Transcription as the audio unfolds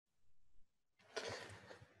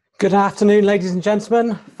Good afternoon, ladies and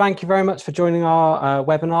gentlemen. Thank you very much for joining our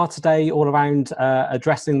webinar today all around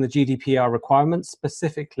addressing the GDPR requirements,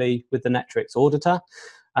 specifically with the Netwrix Auditor.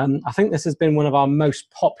 I think this has been one of our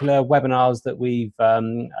most popular webinars that we've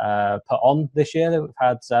put on this year. That we've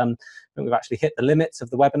had, I think we've actually hit the limits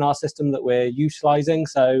of the webinar system that we're utilising,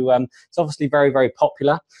 so it's obviously very, very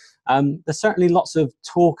popular. There's certainly lots of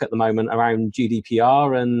talk at the moment around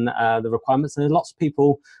GDPR and the requirements, and there's lots of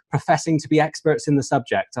people professing to be experts in the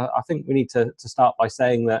subject. I think we need to start by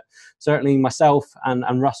saying that certainly myself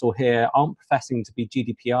and Russell here aren't professing to be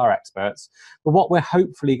GDPR experts, but what we're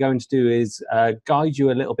hopefully going to do is guide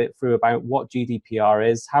you a little bit through about what GDPR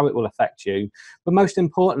is, how it will affect you, but most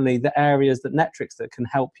importantly, the areas that Netwrix that can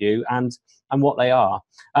help you and what they are.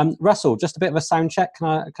 Russell, just a bit of a sound check.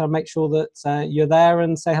 Can I make sure that you're there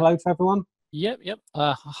and say hello to everyone? Yep.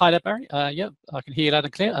 Hi there, Barry. Yep, I can hear you loud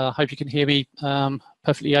and clear. I hope you can hear me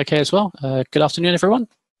perfectly okay as well. Good afternoon, everyone.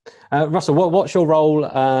 Russell, what's your role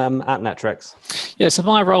at Netwrix? Yeah, so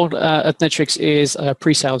my role at Netwrix is a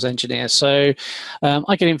pre-sales engineer. So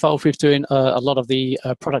I get involved with doing a lot of the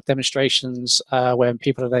product demonstrations when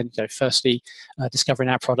people are then, firstly discovering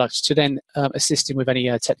our products, to then assisting with any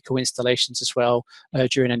technical installations as well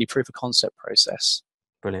during any proof of concept process.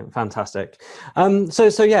 Brilliant, fantastic.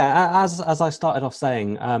 So yeah, as I started off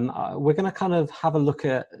saying, we're going to kind of have a look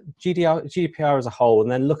at GDPR as a whole,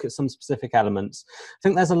 and then look at some specific elements. I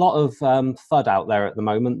think there's a lot of FUD out there at the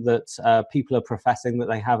moment that people are professing that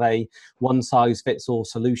they have a one-size-fits-all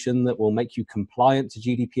solution that will make you compliant to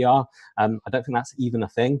GDPR. I don't think that's even a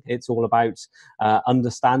thing. It's all about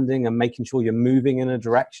understanding and making sure you're moving in a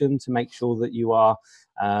direction to make sure that you are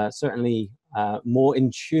certainly more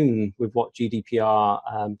in tune with what GDPR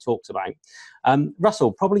talks about.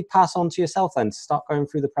 Russell, probably pass on to yourself then to start going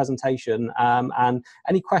through the presentation, and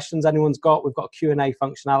any questions anyone's got, we've got a Q&A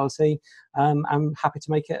functionality. I'm happy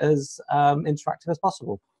to make it as interactive as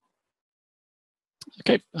possible.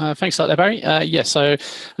 Okay, thanks a lot there, Barry. So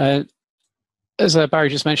as Barry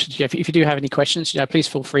just mentioned, if you do have any questions, please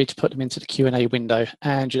feel free to put them into the Q&A window,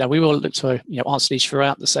 and we will look to answer these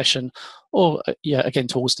throughout the session, or again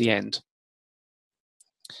towards the end.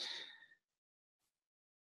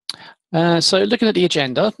 So looking at the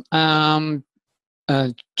agenda,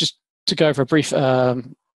 just to go over a brief,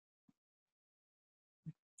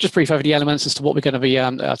 brief over the elements as to what we're going to be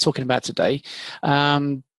talking about today.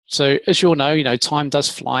 So as you all know, time does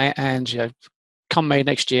fly, and come May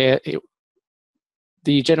next year,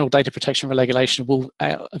 the General Data Protection Regulation will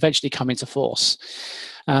eventually come into force.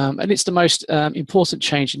 And it's the most important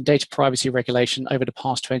change in data privacy regulation over the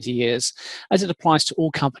past 20 years, as it applies to all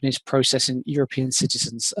companies processing European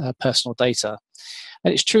citizens' personal data.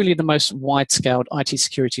 And it's truly the most wide-scale IT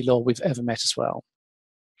security law we've ever met as well.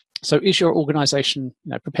 So is your organization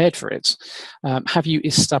prepared for it? Have you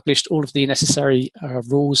established all of the necessary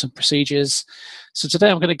rules and procedures? So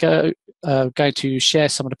today I'm going to share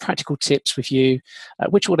some of the practical tips with you,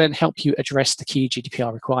 which will then help you address the key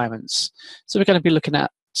GDPR requirements. So we're going to be looking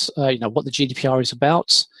at what the GDPR is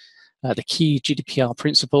about, the key GDPR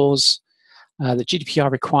principles, the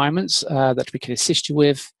GDPR requirements that we can assist you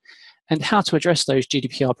with, and how to address those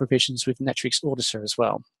GDPR provisions with Netwrix Auditor as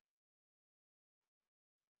well.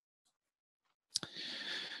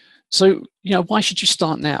 So, why should you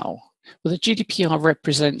start now? Well, the GDPR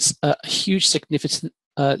represents a huge significant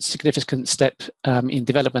step in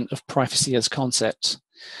development of privacy as concept.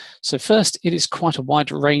 So first, it is quite a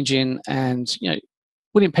wide-ranging and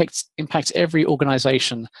will impact every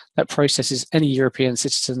organization that processes any European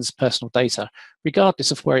citizen's personal data, regardless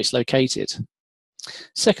of where it's located.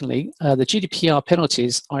 Secondly, the GDPR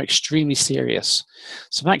penalties are extremely serious.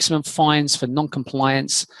 So maximum fines for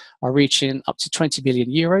non-compliance are reaching up to 20 billion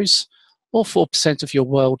euros, or 4% of your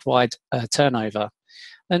worldwide turnover.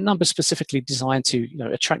 A number specifically designed to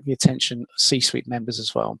attract the attention of C-suite members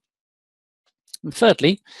as well. And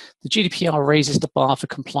thirdly, the GDPR raises the bar for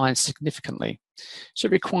compliance significantly. So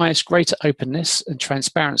it requires greater openness and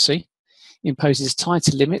transparency, imposes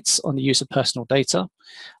tighter limits on the use of personal data,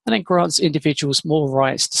 and then grants individuals more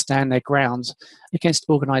rights to stand their ground against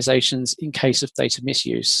organizations in case of data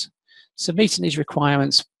misuse. So meeting these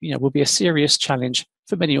requirements will be a serious challenge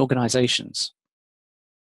for many organizations.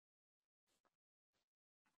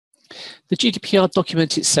 The GDPR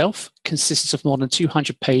document itself consists of more than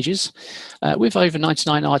 200 pages, with over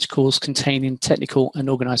 99 articles containing technical and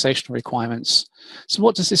organizational requirements. So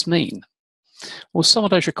what does this mean? Well, some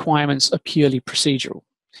of those requirements are purely procedural,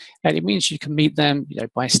 and it means you can meet them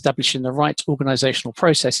by establishing the right organizational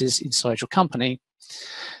processes inside your company.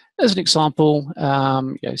 As an example,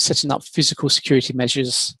 setting up physical security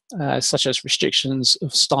measures such as restrictions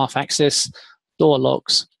of staff access, door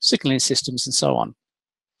locks, signalling systems, and so on.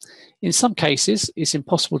 In some cases, it's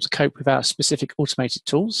impossible to cope without specific automated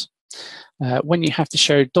tools when you have to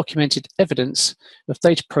show documented evidence of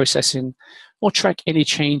data processing or track any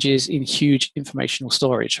changes in huge informational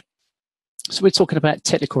storage. So we're talking about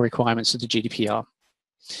technical requirements of the GDPR.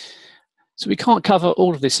 So we can't cover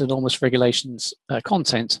all of this enormous regulations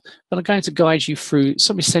content, but I'm going to guide you through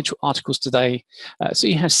some essential articles today so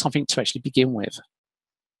you have something to actually begin with.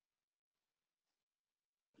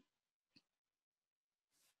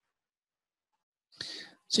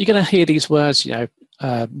 So you're going to hear these words,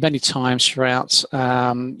 many times throughout. So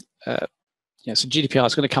GDPR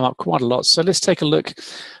is going to come up quite a lot. So let's take a look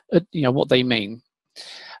at what they mean.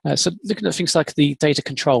 So looking at things like the data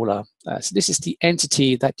controller. So this is the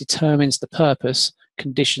entity that determines the purpose,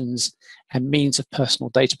 conditions, and means of personal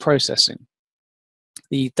data processing.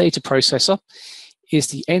 The data processor is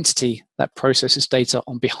the entity that processes data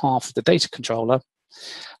on behalf of the data controller.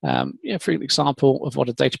 For example of what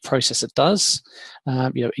a data processor does,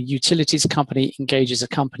 a utilities company engages a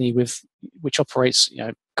company which operates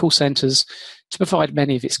call centers to provide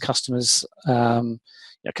many of its customers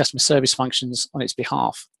customer service functions on its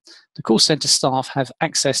behalf. The call center staff have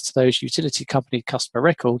access to those utility company customer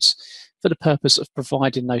records for the purpose of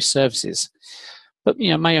providing those services, but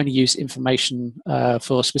may only use information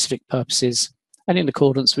for specific purposes and in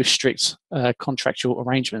accordance with strict contractual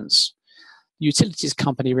arrangements. The utilities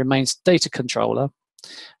company remains data controller,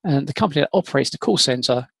 and the company that operates the call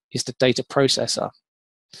center is the data processor.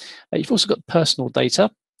 You've also got personal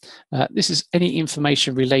data. This is any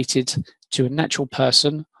information related to a natural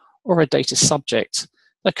person or a data subject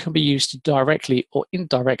that can be used to directly or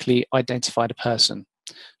indirectly identify the person.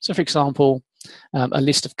 So, for example, a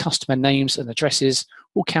list of customer names and addresses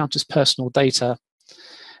will count as personal data,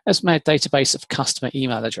 as may a database of customer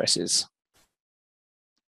email addresses.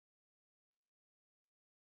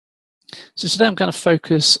 So today I'm going to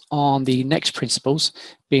focus on the next principles,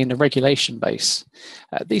 being the regulation base.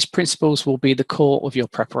 These principles will be the core of your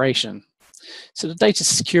preparation. So the data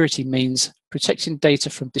security means protecting data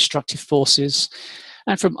from destructive forces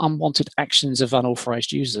and from unwanted actions of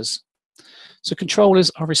unauthorized users. So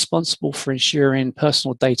controllers are responsible for ensuring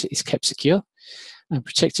personal data is kept secure and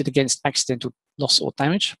protected against accidental loss or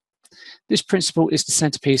damage. This principle is the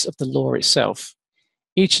centerpiece of the law itself.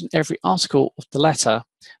 Each and every article of the latter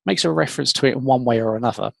makes a reference to it in one way or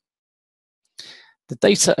another. The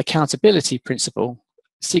data accountability principle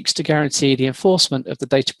seeks to guarantee the enforcement of the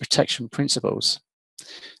data protection principles.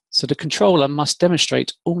 So the controller must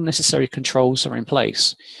demonstrate all necessary controls are in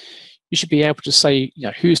place. You should be able to say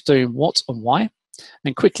who's doing what and why,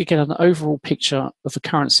 and quickly get an overall picture of the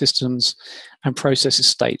current systems and processes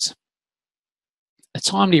state. A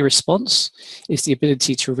timely response is the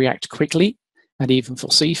ability to react quickly and even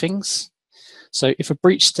foresee things. So if a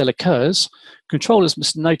breach still occurs, controllers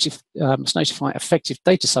must notify affected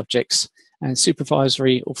data subjects and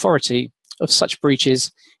supervisory authority of such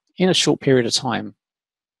breaches in a short period of time.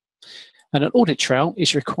 And an audit trail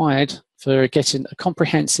is required for getting a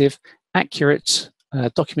comprehensive, accurate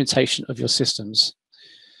documentation of your systems.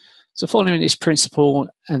 So following this principle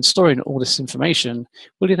and storing all this information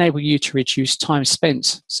will enable you to reduce time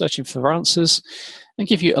spent searching for answers and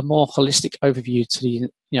give you a more holistic overview to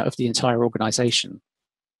of the entire organization.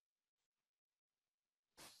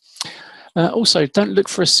 Also, don't look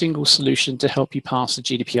for a single solution to help you pass the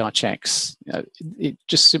GDPR checks. It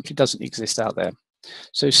just simply doesn't exist out there.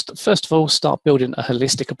 So first of all, start building a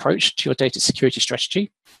holistic approach to your data security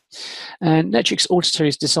strategy. And Netwrix Auditor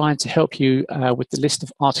is designed to help you with the list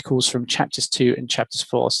of articles from chapters 2 and chapters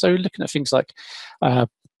 4. So looking at things like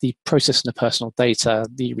the processing of personal data,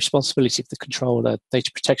 the responsibility of the controller,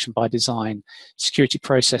 data protection by design, security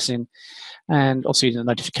processing, and also the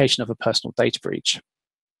notification of a personal data breach.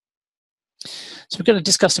 So we're going to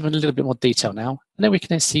discuss them in a little bit more detail now, and then we can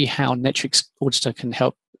then see how Netwrix Auditor can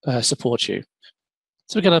help support you.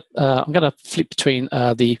 So we're going to, I'm going to flip between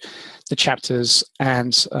the chapters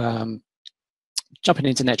and jumping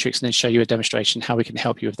into Netwrix and then show you a demonstration how we can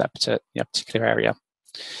help you with that particular area.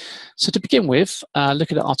 So to begin with,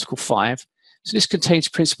 look at Article 5. So this contains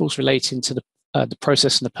principles relating to the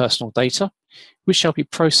processing of personal data, which shall be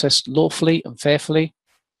processed lawfully and fairly,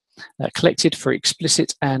 collected for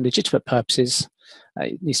explicit and legitimate purposes.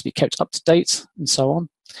 It needs to be kept up to date and so on.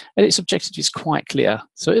 And its objective is quite clear.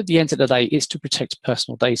 So at the end of the day, it's to protect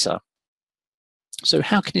personal data. So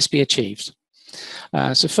how can this be achieved?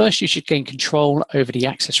 So first, you should gain control over the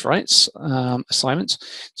access rights assignment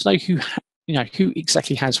to know who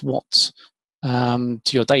exactly has what to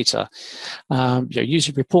your data.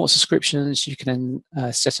 Using report subscriptions, you can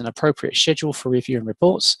then set an appropriate schedule for reviewing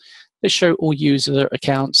reports. They show all user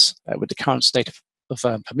accounts with the current state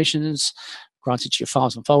of permissions granted to your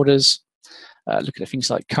files and folders, looking at things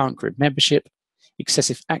like current group membership,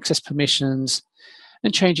 excessive access permissions,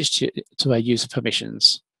 and changes to our user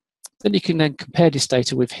permissions. Then you can then compare this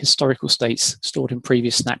data with historical states stored in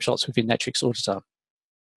previous snapshots within Netwrix Auditor.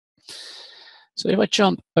 So if I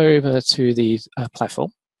jump over to the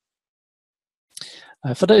platform,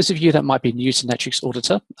 for those of you that might be new to Netwrix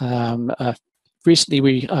Auditor, recently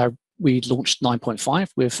we launched 9.5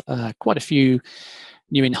 with quite a few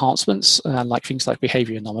new enhancements, like things like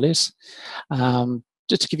behavior anomalies.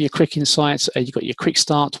 Just to give you a quick insight, you've got your quick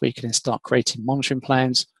start where you can then start creating monitoring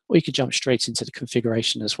plans, or you can jump straight into the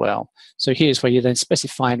configuration as well. So here's where you're then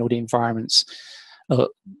specifying all the environments, all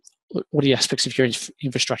the aspects of your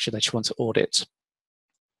infrastructure that you want to audit.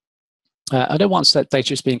 And then once that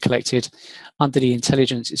data is being collected, under the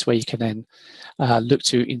intelligence is where you can then look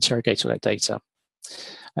to interrogate all that data.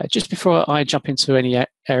 Just before I jump into any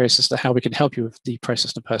areas as to how we can help you with the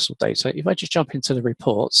process of personal data, if I just jump into the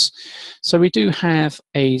reports. So we do have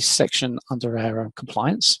a section under our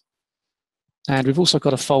compliance, and we've also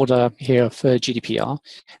got a folder here for GDPR.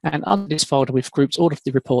 And under this folder, we've grouped all of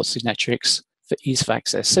the reports in Netwrix for ease of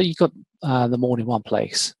access. So you've got them all in one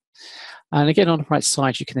place. And again, on the right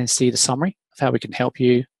side, you can then see the summary of how we can help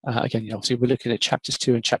you. Again, obviously, we're looking at chapters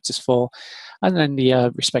 2 and chapters 4, and then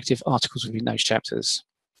the respective articles within those chapters.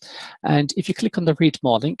 And if you click on the Read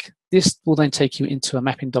More link, this will then take you into a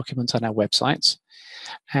mapping document on our website.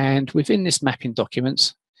 And within this mapping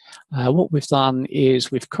document, what we've done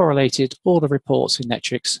is we've correlated all the reports in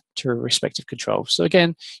Netwrix to a respective control. So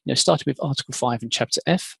again, starting with Article 5 in Chapter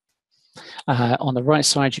F. On the right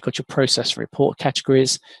side, you've got your process and report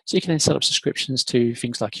categories. So you can then set up subscriptions to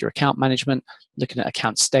things like your account management, looking at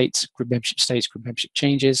account states, group membership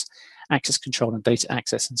changes, access control and data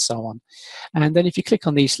access, and so on. And then if you click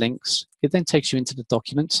on these links, it then takes you into the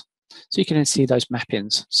document. So you can then see those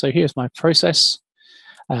mappings. So here's my process.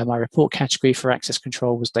 My report category for access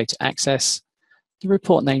control was data access. The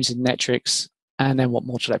report names in Netwrix, and then what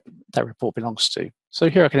module that report belongs to. So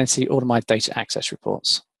here I can then see all of my data access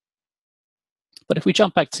reports. But if we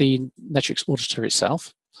jump back to Netwrix Auditor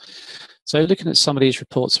itself, so looking at some of these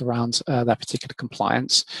reports around that particular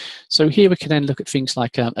compliance, so here we can then look at things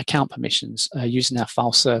like account permissions using our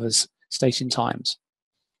file servers, state and times.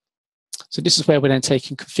 So this is where we're then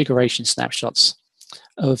taking configuration snapshots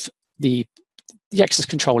of the access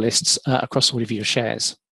control lists across all of your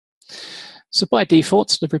shares. So by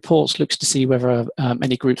default, the report looks to see whether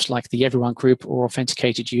any groups like the Everyone group or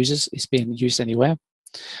authenticated users is being used anywhere.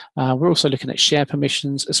 We're also looking at share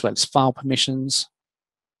permissions as well as file permissions.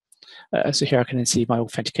 So here I can then see my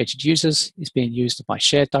authenticated users is being used in my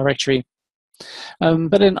shared directory.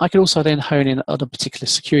 But then I can also then hone in on a particular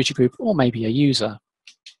security group or maybe a user.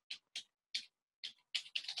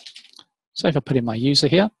 So if I put in my user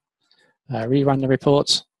here, rerun the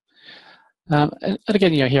report. And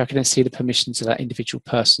again, here I can then see the permissions that individual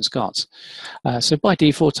person's got. So by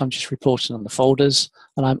default, I'm just reporting on the folders,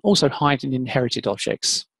 and I'm also hiding inherited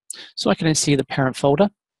objects. So I can then see the parent folder,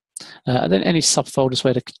 and then any subfolders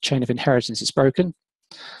where the chain of inheritance is broken,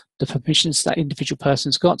 the permissions that individual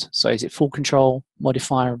person's got. So is it full control,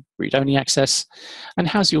 modifier, read-only access, and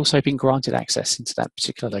has he also been granted access into that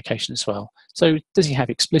particular location as well? So does he have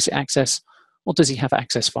explicit access, or does he have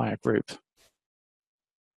access via a group?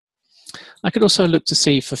 I could also look to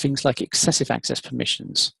see for things like excessive access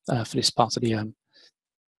permissions for this part of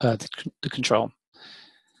the control.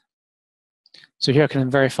 So here I can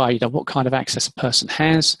verify what kind of access a person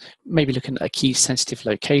has, maybe looking at a key sensitive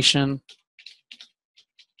location.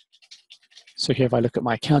 So here if I look at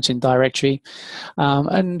my accounting directory,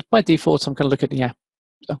 and by default I'm going to look at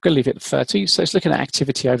I'm going to leave it at 30, so it's looking at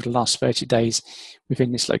activity over the last 30 days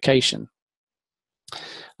within this location.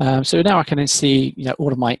 So now I can then see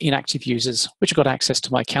all of my inactive users, which have got access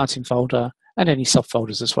to my accounting folder and any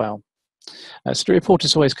subfolders as well. So the report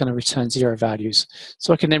is always going to return 0 values.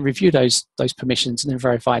 So I can then review those permissions and then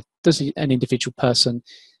verify, does an individual person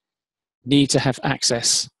need to have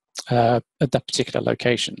access at that particular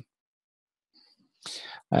location?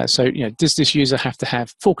 So does this user have to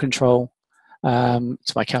have full control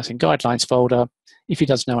to my accounting guidelines folder if he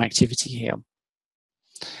does no activity here?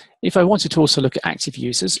 If I wanted to also look at active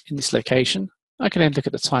users in this location, I can then look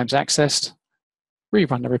at the times accessed,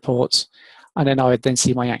 rerun the reports, and then I would then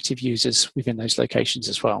see my active users within those locations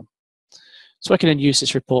as well. So I can then use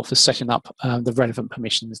this report for setting up the relevant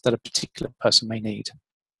permissions that a particular person may need.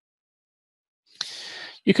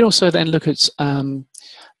 You can also then look at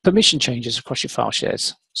permission changes across your file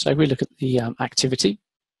shares. So we look at the activity,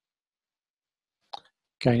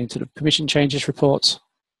 going into the permission changes report.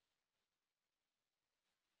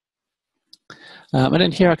 And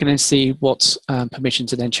then here I can then see what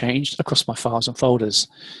permissions are then changed across my files and folders.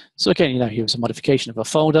 So again, here was a modification of a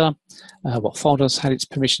folder, what folders had its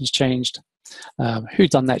permissions changed, who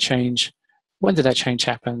done that change, when did that change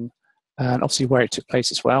happen, and obviously where it took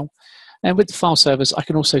place as well. And with the file servers, I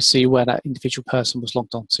can also see where that individual person was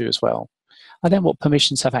logged onto as well. And then what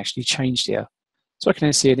permissions have actually changed here. So I can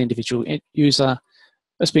then see an individual user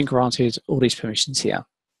has been granted all these permissions here.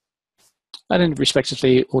 And then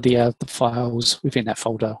respectively, all the files within that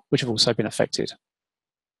folder, which have also been affected.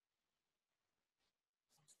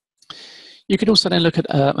 You could also then look at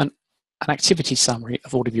an activity summary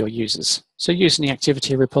of all of your users. So using the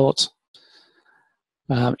activity report,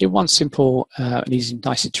 in one simple and easy,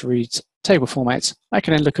 nicely to read table format, I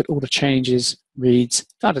can then look at all the changes, reads,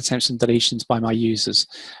 found attempts and deletions by my users.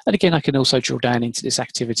 And again, I can also drill down into this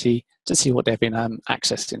activity to see what they've been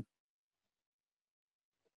accessing.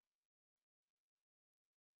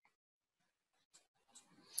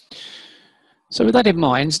 So with that in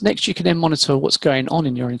mind, next you can then monitor what's going on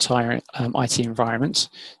in your entire IT environment.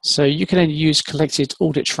 So you can then use collected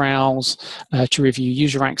audit trails to review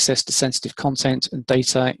user access to sensitive content and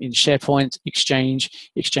data in SharePoint,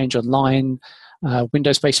 Exchange Online,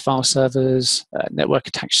 Windows-based file servers, network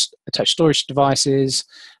attached storage devices,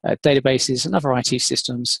 databases, and other IT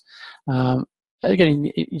systems. Again,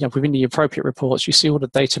 within the appropriate reports, you see all the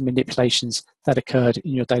data manipulations that occurred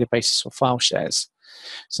in your databases or file shares.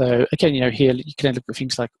 So again, here you can look at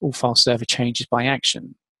things like all file server changes by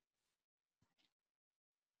action.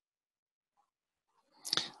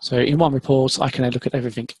 So in one report, I can then look at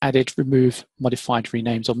everything added, removed, modified,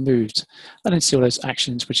 renamed, or moved, and then see all those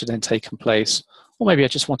actions which have then taken place. Or maybe I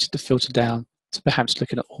just wanted to filter down to perhaps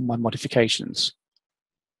looking at all my modifications.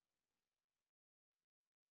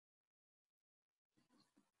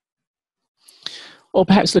 Or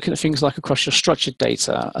perhaps looking at things like across your structured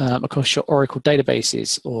data, across your Oracle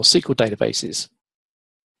databases or SQL databases.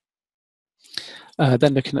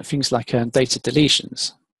 Then looking at things like data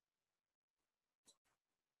deletions.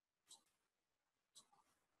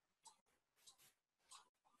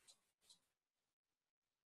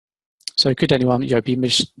 So could anyone be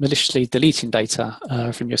maliciously deleting data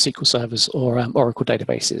from your SQL servers or Oracle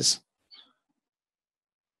databases?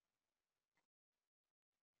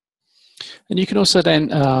 And you can also then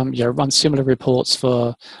run similar reports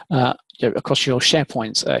for across your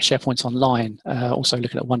SharePoint Online, also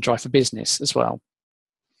looking at OneDrive for Business as well.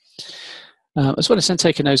 As well as then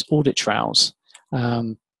taking those audit trails.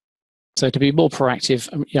 So to be more proactive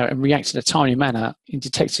and react in a timely manner in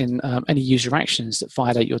detecting any user actions that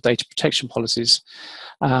violate your data protection policies,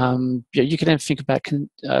 you can then think about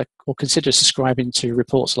or consider subscribing to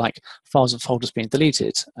reports like files and folders being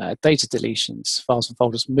deleted, data deletions, files and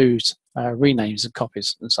folders moved, renames and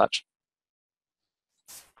copies and such.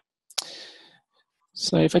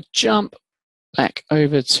 So if I jump back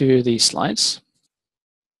over to these slides.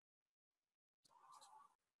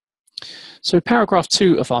 So paragraph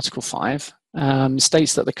 2 of Article 5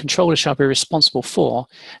 states that the controller shall be responsible for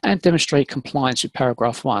and demonstrate compliance with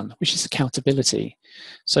paragraph 1, which is accountability.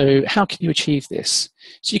 So how can you achieve this?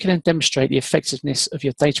 So you can then demonstrate the effectiveness of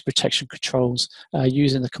your data protection controls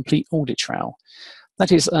using the complete audit trail.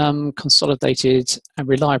 That is consolidated and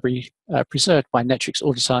reliably preserved by Netwrix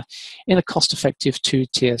Auditor in a cost-effective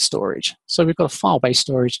 2-tier storage. So we've got a file-based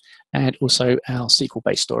storage and also our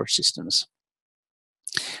SQL-based storage systems.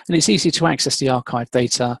 And it's easy to access the archived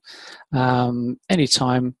data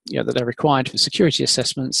anytime that they're required for security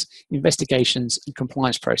assessments, investigations, and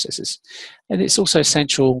compliance processes. And it's also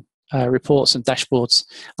essential reports and dashboards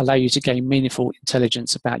allow you to gain meaningful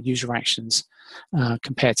intelligence about user actions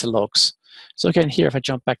compared to logs. So again, here if I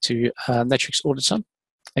jump back to Netwrix Auditor,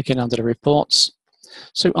 again under the reports,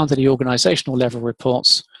 so under the organizational level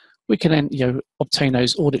reports, we can then obtain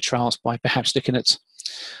those audit trails by perhaps looking at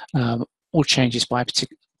all changes by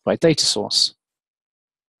data source.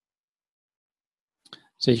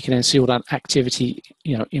 So you can then see all that activity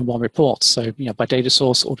in one report. So by data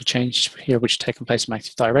source, all the changes here which have taken place in my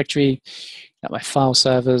Active Directory, my file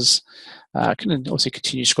servers. I can then also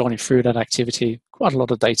continue scrolling through that activity. Quite a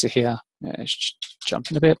lot of data here. Let's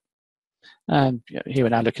jump in a bit. And here we're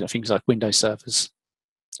now looking at things like Windows servers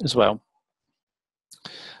as well.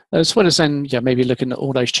 As well as then maybe looking at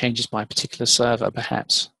all those changes by a particular server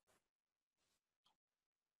perhaps.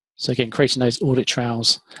 So again, creating those audit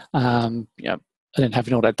trails, and then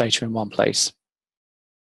having all that data in one place.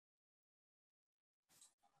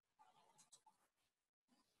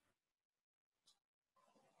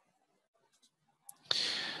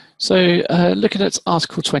 So looking at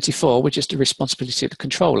Article 24, which is the responsibility of the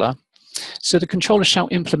controller, So the controller shall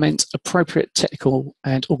implement appropriate technical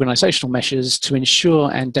and organisational measures to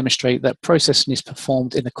ensure and demonstrate that processing is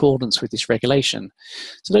performed in accordance with this regulation.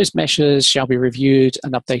 So those measures shall be reviewed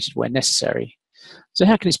and updated where necessary. So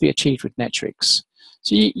how can this be achieved with Netwrix?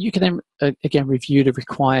 So you can then, again, review the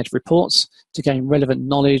required reports to gain relevant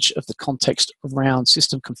knowledge of the context around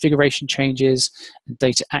system configuration changes and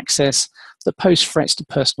data access that pose threats to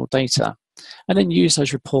personal data, and then use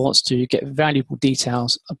those reports to get valuable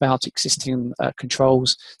details about existing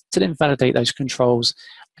controls to then validate those controls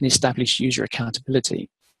and establish user accountability.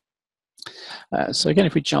 So again,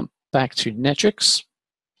 if we jump back to Netwrix,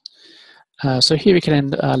 so here we can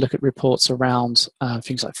then look at reports around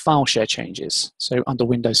things like file share changes. So under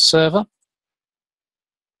Windows Server,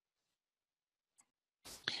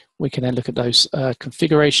 we can then look at those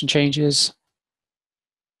configuration changes.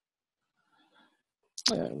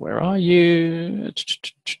 Where are you?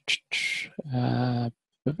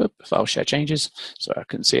 File share changes. Sorry, I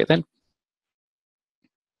couldn't see it then.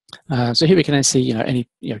 So here we can then see, any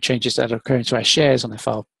changes that are occurring to our shares on our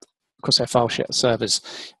file, across our file share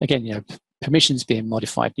servers. Again, permissions being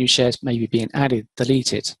modified, new shares maybe being added,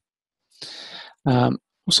 deleted.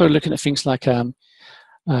 Also looking at things like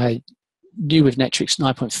new with Netwrix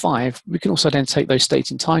 9.5, we can also then take those date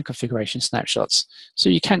and time configuration snapshots. So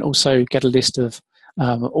you can also get a list of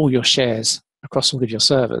all your shares across all of your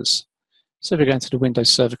servers. So if we go into the Windows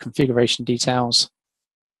Server configuration details,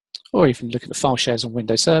 or even look at the file shares on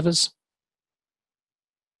Windows servers,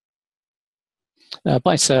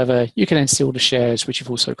 by server, you can then see all the shares which you've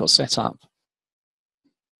also got set up.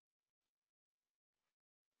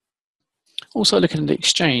 Also looking at the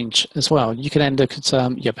Exchange as well, you can then look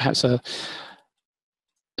at perhaps a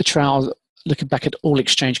trial looking back at all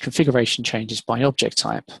Exchange configuration changes by object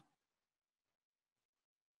type.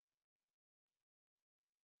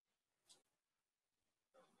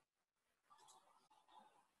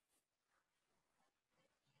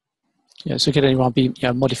 So could anyone be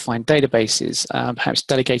modifying databases, perhaps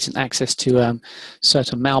delegating access to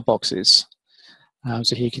certain mailboxes.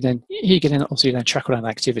 So he can then also track all that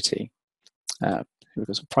activity. We've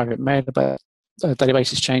got some private mail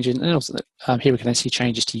databases changing, and also here we can then see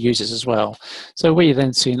changes to users as well. So we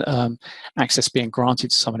then see access being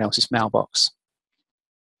granted to someone else's mailbox.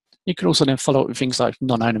 You can also then follow up with things like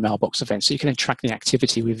non-owner mailbox events, so you can then track the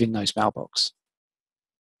activity within those mailboxes.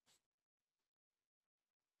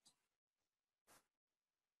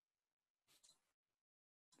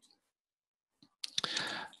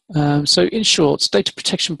 So in short, data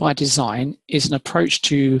protection by design is an approach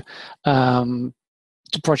to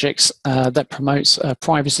projects that promotes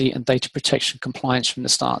privacy and data protection compliance from the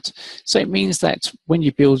start. So it means that when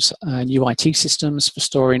you build new IT systems for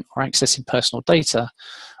storing or accessing personal data,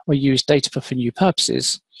 or use data for new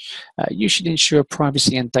purposes, you should ensure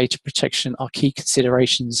privacy and data protection are key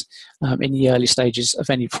considerations in the early stages of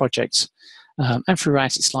any project and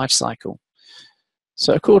throughout its life cycle.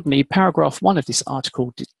 So accordingly, paragraph 1 of this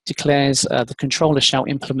article declares the controller shall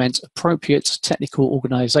implement appropriate technical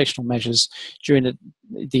organisational measures during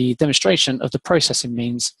the demonstration of the processing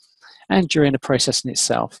means and during the processing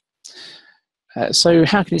itself. So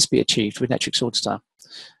how can this be achieved with Netwrix Auditor?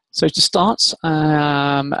 So to start,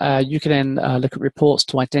 you can then look at reports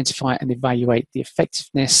to identify and evaluate the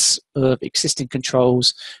effectiveness of existing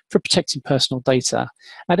controls for protecting personal data,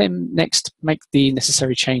 and then next make the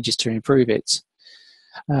necessary changes to improve it.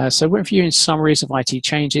 So when viewing summaries of IT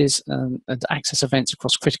changes and access events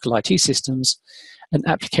across critical IT systems and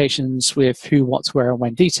applications with who, what, where, and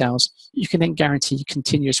when details, you can then guarantee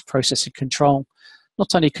continuous processing control,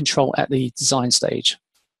 not only control at the design stage.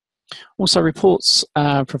 Also, reports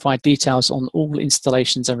provide details on all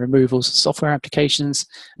installations and removals of software applications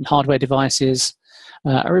and hardware devices.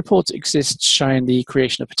 A report exists showing the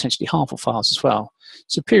creation of potentially harmful files as well.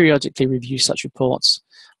 So periodically review such reports.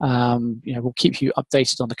 Will keep you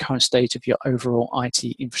updated on the current state of your overall IT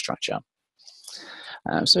infrastructure.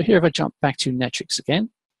 So here if I jump back to Netwrix again.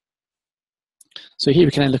 So here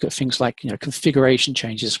we can then look at things like configuration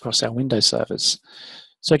changes across our Windows servers.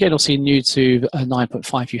 So again, obviously new to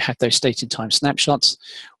 9.5, you had those date and time snapshots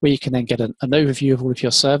where you can then get an overview of all of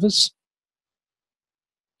your servers.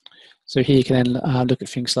 So here you can then look at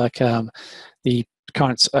things like the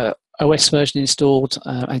current OS version installed,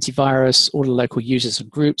 antivirus, all the local users and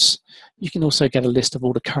groups. You can also get a list of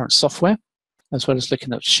all the current software, as well as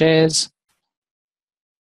looking at shares.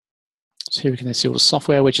 So here we can then see all the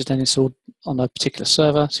software which is then installed on a particular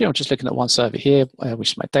server. So I'm just looking at one server here,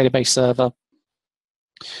 which is my database server.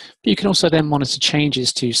 But you can also then monitor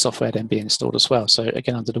changes to software then being installed as well. So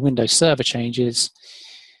again, under the Windows Server changes,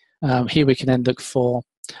 here we can then look for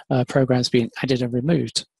programs being added and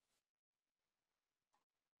removed.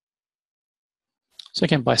 So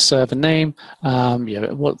again, by server name,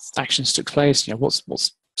 what actions took place,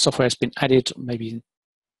 what software has been added, maybe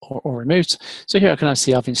or removed. So here I can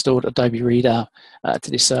see I've installed Adobe Reader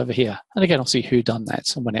to this server here. And again, I'll see who done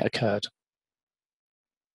that and when it occurred.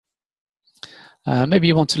 Maybe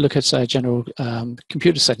you want to look at general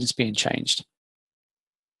computer settings being changed.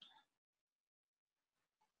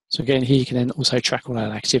 So again, here you can then also track all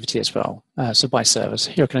that activity as well. So by servers,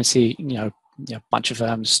 here I can see a bunch of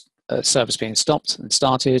servers being stopped and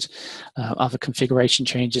started, other configuration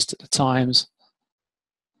changes to the times.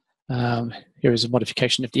 Here is a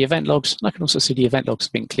modification of the event logs, and I can also see the event logs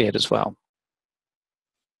being cleared as well.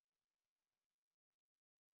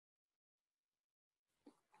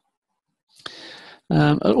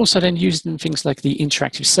 Also then using things like the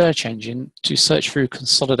interactive search engine to search through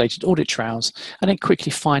consolidated audit trails and then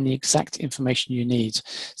quickly find the exact information you need.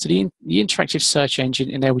 So the interactive search engine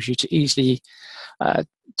enables you to easily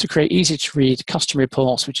to create easy to read custom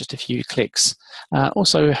reports with just a few clicks,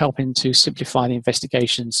 also helping to simplify the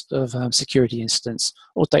investigations of security incidents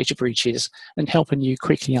or data breaches and helping you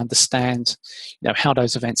quickly understand how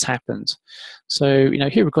those events happened. So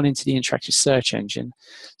here we've gone into the interactive search engine.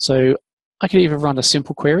 So I could either run a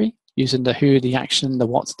simple query using the who, the action, the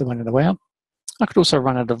what, the when, and the where. I could also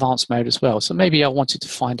run an advanced mode as well. So maybe I wanted to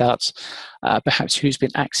find out perhaps who's been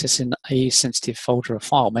accessing a sensitive folder or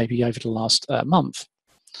file, maybe over the last month.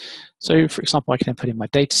 So for example, I can then put in my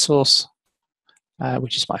data source,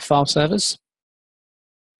 which is my file servers.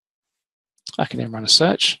 I can then run a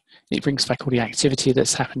search. It brings back all the activity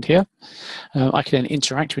that's happened here. I can then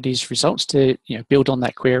interact with these results to build on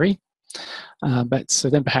that query. So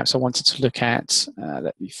then perhaps I wanted to look at,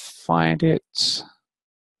 let me find it.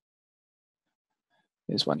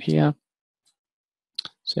 There's one here.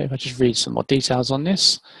 So if I just read some more details on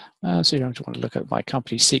this. So you want to look at my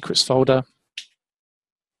company secrets folder.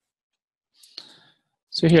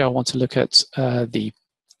 So here I want to look at the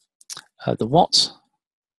what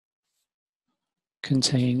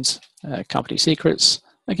contains company secrets.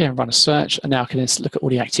 Again, run a search, and now I can look at all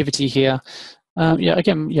the activity here.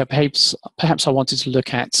 Perhaps I wanted to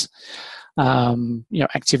look at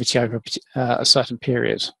activity over a certain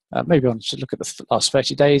period. Maybe I wanted to look at the last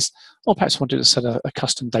 30 days, or perhaps I wanted to set a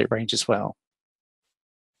custom date range as well.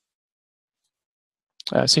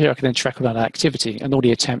 So here I can then track all that activity and all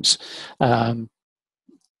the attempts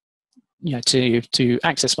to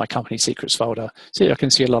access my company secrets folder. So I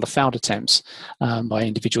can see a lot of failed attempts by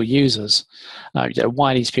individual users.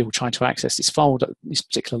 Why are these people trying to access this folder, this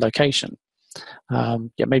particular location?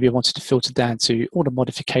 Maybe I wanted to filter down to all the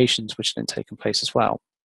modifications which have then taken place as well.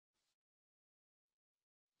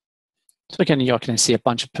 So again, I can see a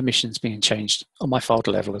bunch of permissions being changed on my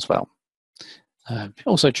folder level as well.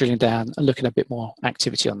 Also drilling down and looking at a bit more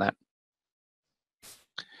activity on that.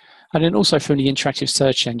 And then also from the interactive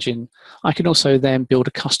search engine, I can also then build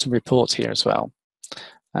a custom report here as well.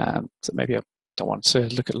 So maybe I don't want to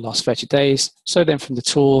look at the last 30 days. So then from the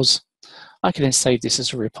tools, I can then save this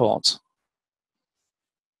as a report.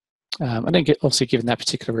 And then obviously given that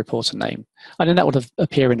particular report a name. And then that would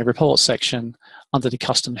appear in the report section under the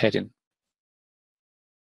custom heading.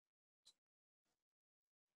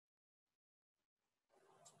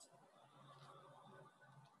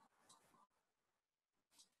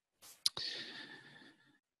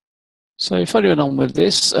 So following on with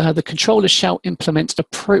this, the controller shall implement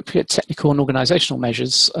appropriate technical and organizational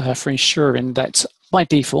measures for ensuring that by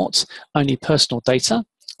default, only personal data,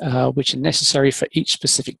 which are necessary for each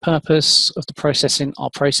specific purpose of the processing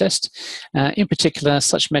are processed. In particular,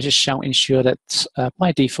 such measures shall ensure that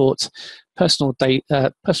by default, personal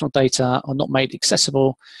data are not made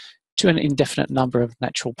accessible to an indefinite number of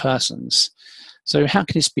natural persons. So how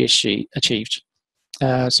can this be achieved?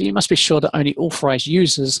 So you must be sure that only authorized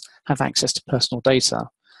users have access to personal data.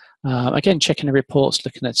 Again, checking the reports,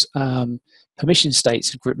 looking at permission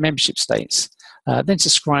states and group membership states. Then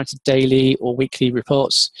subscribe to daily or weekly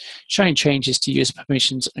reports showing changes to user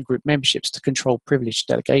permissions and group memberships to control privilege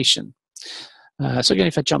delegation. So again,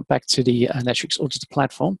 if I jump back to the Netwrix Auditor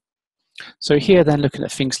platform, so here then looking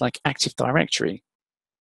at things like Active Directory,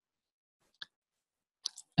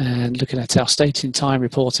 and looking at our state in time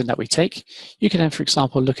reporting that we take, you can then, for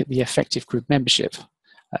example, look at the effective group membership.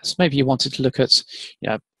 So maybe you wanted to look at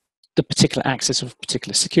the particular access of a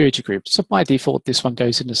particular security group. So by default, this one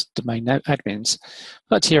goes in as domain admins.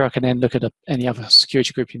 But here I can then look at any other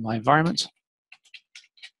security group in my environment.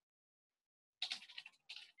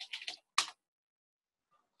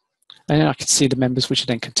 And I can see the members which are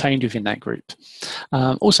then contained within that group.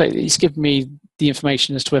 Also, it's given me the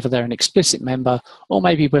information as to whether they're an explicit member or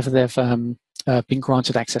maybe whether they've been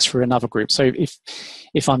granted access for another group. So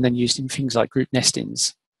if I'm then used in things like group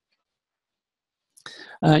nestings.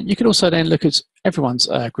 You can also then look at everyone's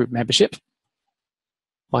group membership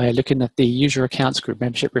by looking at the user accounts group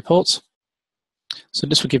membership reports. So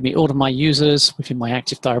this will give me all of my users within my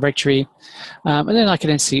Active Directory, and then I can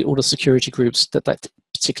then see all the security groups that that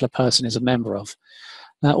particular person is a member of.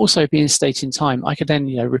 Also, being state in time, I can then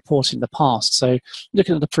report in the past. So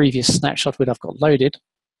looking at the previous snapshot that I've got loaded,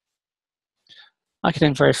 I can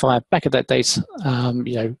then verify back at that date,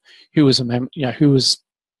 who was a member, who was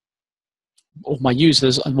all my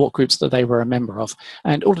users and what groups that they were a member of.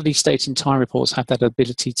 And all of these state in time reports have that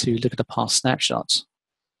ability to look at the past snapshots.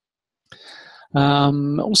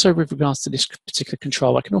 Also, with regards to this particular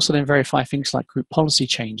control, I can also then verify things like group policy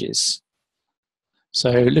changes. So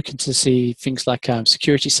looking to see things like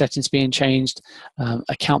security settings being changed,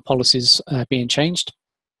 account policies being changed.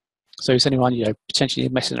 So is anyone potentially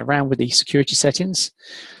messing around with the security settings?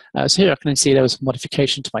 So here I can then see there was a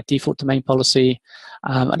modification to my default domain policy,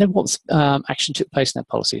 and then what action took place in that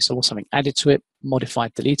policy. So was something added to it,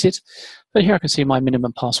 modified, deleted. But here I can see my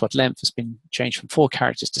minimum password length has been changed from 4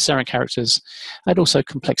 characters to 7 characters, and also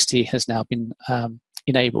complexity has now been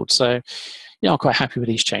enabled. So I'm quite happy with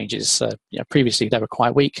these changes. Previously they were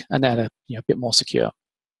quite weak, and now they're a bit more secure.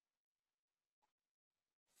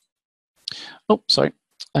 Oh, sorry.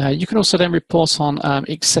 You can also then report on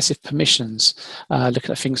excessive permissions,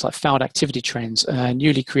 looking at things like failed activity trends,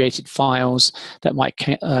 newly created files that might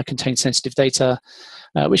contain sensitive data,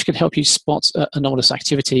 which can help you spot anomalous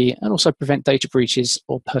activity and also prevent data breaches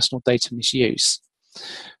or personal data misuse.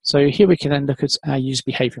 So here we can then look at our user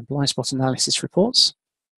behavior and blind spot analysis reports.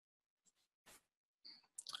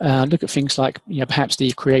 Look at things like perhaps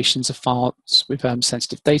the creations of files with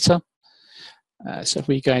sensitive data. So if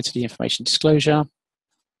we go into the information disclosure,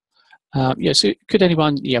 so could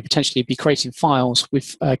anyone potentially be creating files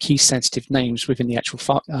with key sensitive names within the actual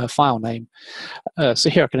file name? So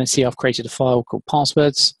here I can see I've created a file called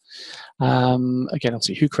passwords. Again,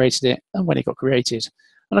 obviously who created it and when it got created.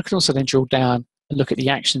 And I can also then drill down and look at the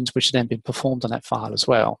actions which have then been performed on that file as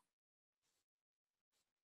well.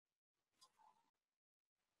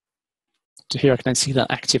 So here I can then see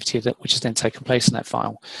that activity which has then taken place in that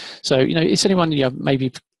file. So, is anyone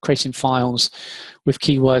maybe creating files with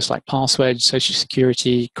keywords like password, social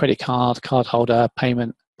security, credit card, card holder,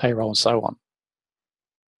 payment, payroll, and so on.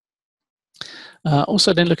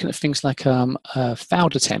 Also then looking at things like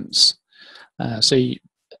failed attempts.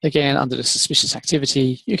 Again, under the suspicious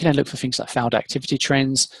activity, you can then look for things like failed activity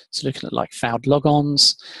trends. So looking at like failed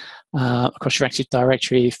logons across your Active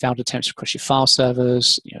Directory, failed attempts across your file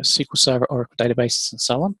servers, SQL Server, Oracle databases, and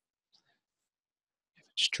so on.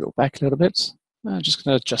 Just drill back a little bit. I'm just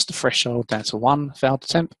going to adjust the threshold down to 1 failed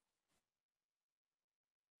attempt.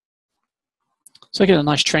 So I get a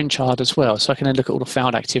nice trend chart as well. So I can then look at all the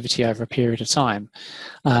failed activity over a period of time.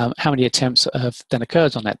 How many attempts have then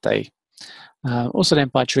occurred on that day? Also then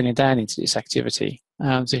by drilling down into this activity.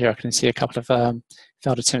 So here I can see a couple of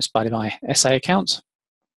failed attempts by my SA account.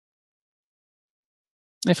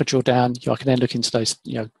 If I drill down, I can then look into those,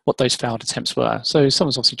 what those failed attempts were. So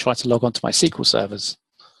someone's obviously tried to log on to my SQL servers.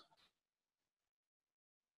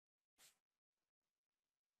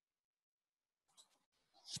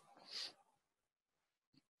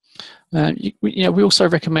 We also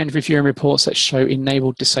recommend reviewing reports that show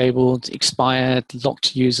enabled, disabled, expired,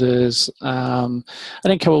 locked users, and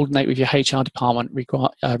then coordinate with your HR department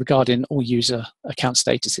regarding all user account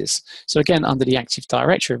statuses. So again, under the Active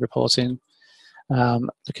Directory reporting,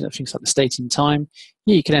 looking at things like the state in time,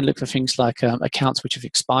 here you can then look for things like accounts which have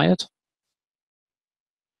expired.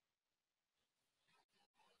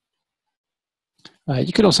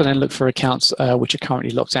 You can also then look for accounts which are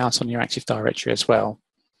currently locked out on your Active Directory as well.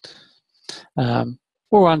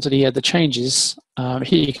 Or under the changes,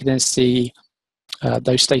 here you can then see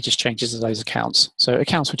those status changes of those accounts. So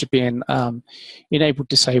accounts which are being enabled,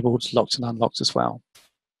 disabled, locked and unlocked as well.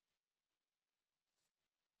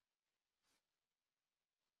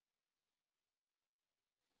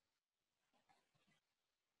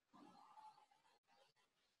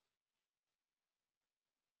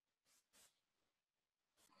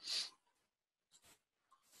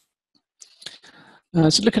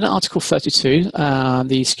 So looking at Article 32,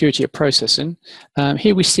 the security of processing,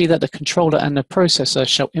 here we see that the controller and the processor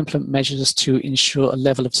shall implement measures to ensure a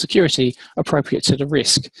level of security appropriate to the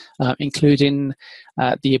risk, including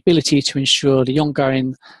the ability to ensure the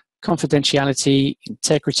ongoing confidentiality,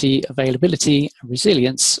 integrity, availability, and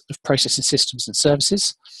resilience of processing systems and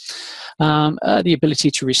services, the ability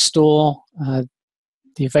to restore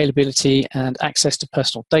the availability and access to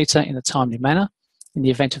personal data in a timely manner, in the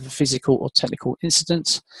event of a physical or technical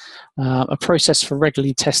incident, a process for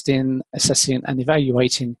regularly testing, assessing and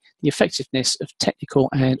evaluating the effectiveness of technical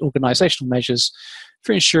and organisational measures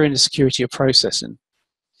for ensuring the security of processing.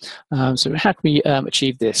 So how can we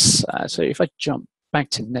achieve this? So if I jump back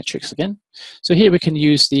to Netwrix again, so here we can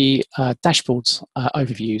use the dashboards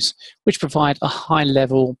overviews, which provide a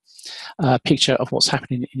high-level picture of what's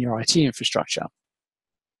happening in your IT infrastructure.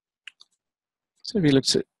 So we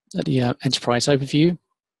looked at the enterprise overview.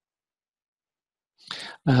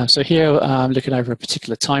 So here I'm looking over a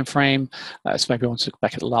particular time frame. So maybe I want to look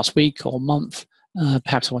back at the last week or month.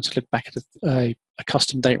 Perhaps I want to look back at a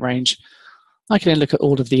custom date range. I can then look at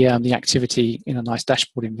all of the activity in a nice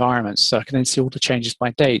dashboard environment. So I can then see all the changes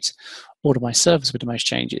by date, all of my servers with the most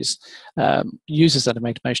changes, users that have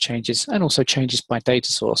made the most changes, and also changes by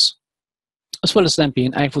data source, as well as then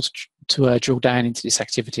being able to drill down into this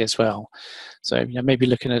activity as well. So maybe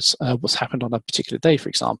looking at what's happened on a particular day, for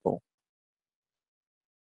example.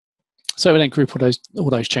 So we then group all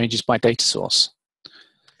those changes by data source.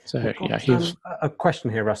 So here's a question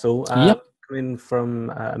here, Russell. Yep. Coming from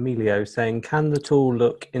Emilio saying, can the tool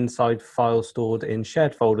look inside files stored in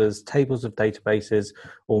shared folders, tables of databases,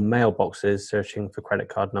 or mailboxes searching for credit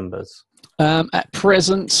card numbers? At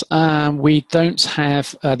present, we don't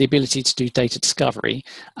have the ability to do data discovery.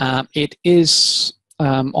 It is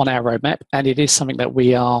on our roadmap, and it is something that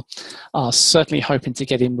we are certainly hoping to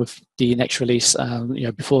get in with the next release,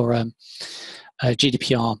 before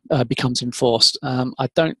GDPR becomes enforced. I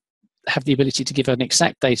don't have the ability to give an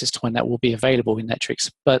exact date as to when that will be available in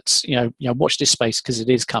Netwrix, but watch this space because it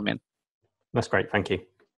is coming. That's great, thank you.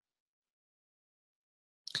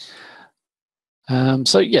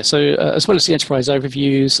 So as well as the enterprise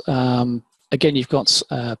overviews, again you've got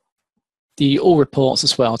the all reports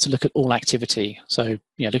as well to look at all activity. So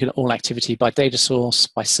looking at all activity by data source,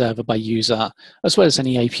 by server, by user, as well as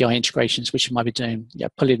any API integrations which you might be doing,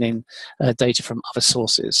 pulling in data from other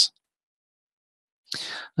sources.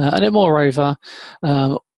 And then moreover,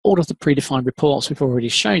 all of the predefined reports we've already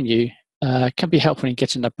shown you can be helpful in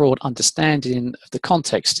getting a broad understanding of the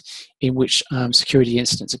context in which security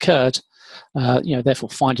incidents occurred, therefore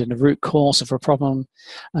finding the root cause of a problem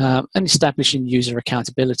and establishing user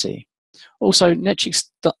accountability. Also, Netwrix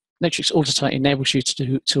Auditor enables you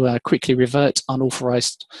to quickly revert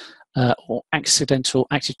unauthorized or accidental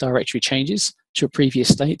Active Directory changes to a previous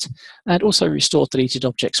state, and also restore deleted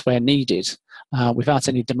objects where needed, without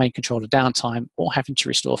any domain controller downtime or having to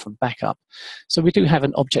restore from backup. So we do have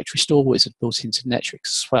an object restore wizard built into Netwrix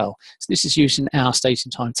as well. So this is using our state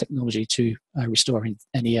and time technology to restore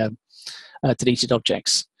any deleted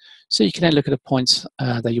objects. So you can then look at a point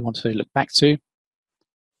that you want to look back to.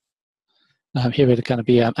 Here we're going to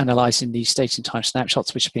be analysing the state and time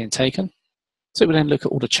snapshots which are being taken. So we'll then look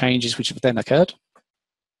at all the changes which have then occurred.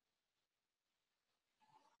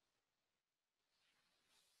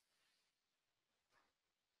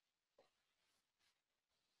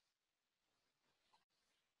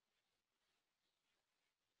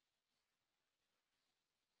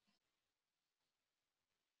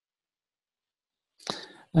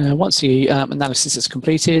 Once the analysis is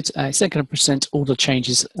completed, it's then going to present all the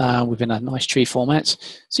changes within a nice tree format.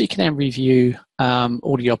 So you can then review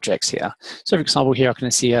all the objects here. So for example, here I can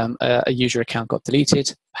see a user account got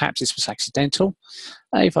deleted. Perhaps this was accidental.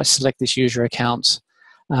 If I select this user account,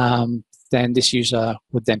 then this user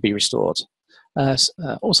would then be restored.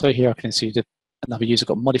 Also here I can see that another user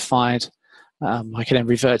got modified. I can then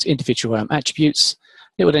revert individual attributes.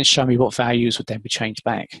 It will then show me what values would then be changed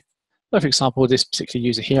back. So for example, this particular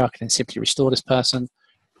user here, I can then simply restore this person,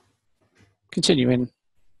 continuing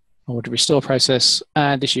with the restore process,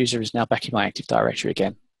 and this user is now back in my Active Directory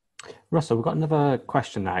again. Russell, we've got another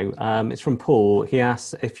question now. It's from Paul. He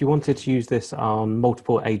asks, if you wanted to use this on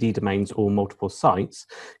multiple AD domains or multiple sites,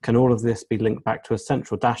 can all of this be linked back to a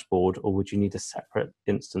central dashboard, or would you need a separate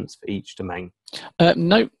instance for each domain?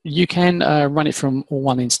 No, you can run it from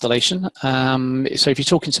one installation. So if you're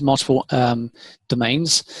talking to multiple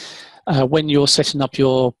domains, when you're setting up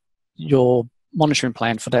your monitoring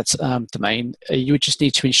plan for that domain, you would just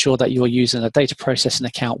need to ensure that you're using a data processing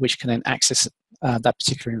account which can then access that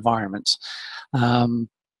particular environment.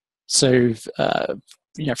 For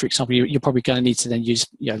example, you're probably going to need to then use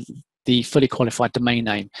the fully qualified domain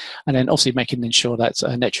name, and then obviously making ensure that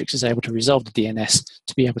Netwrix is able to resolve the DNS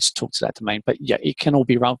to be able to talk to that domain. But yeah, it can all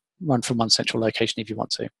be run from one central location if you want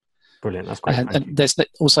to. Brilliant, that's great. And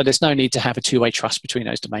there's no need to have a two-way trust between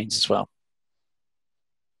those domains as well.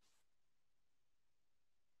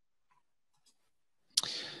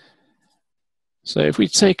 So if we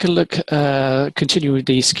take a look, continue with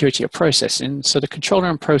the security of processing, so the controller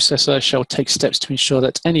and processor shall take steps to ensure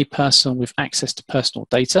that any person with access to personal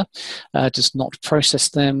data does not process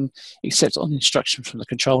them except on instruction from the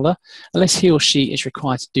controller, unless he or she is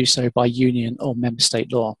required to do so by union or member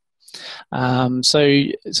state law. So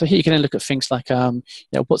here you can then look at things like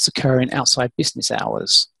what's occurring outside business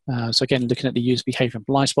hours. So again, looking at the user behavior and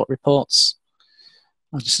blind spot reports.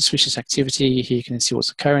 Under suspicious activity, here you can see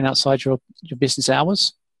what's occurring outside your business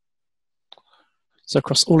hours. So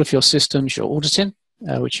across all of your systems, you're auditing,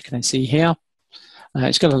 which you can then see here.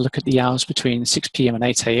 It's going to look at the hours between 6 p.m. and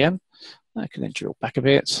 8 a.m. I can then drill back a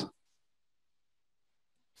bit.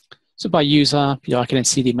 So by user, I can then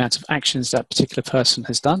see the amount of actions that particular person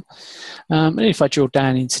has done. And if I drill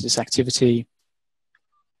down into this activity,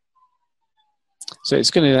 so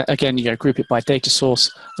it's going to, again, group it by data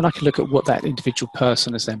source, and I can look at what that individual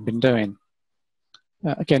person has then been doing.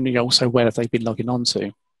 Again, also where have they been logging on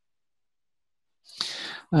to.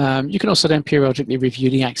 You can also then periodically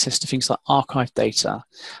review the access to things like archive data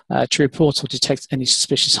to report or detect any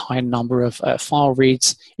suspicious high number of file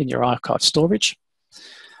reads in your archive storage,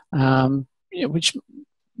 which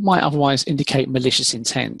might otherwise indicate malicious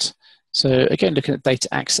intent. So again, looking at data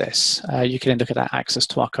access, you can then look at that access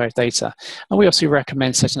to archive data. And we also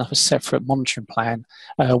recommend setting up a separate monitoring plan,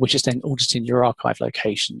 which is then auditing your archive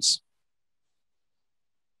locations.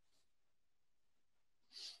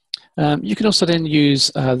 You can also then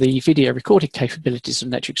use the video recording capabilities of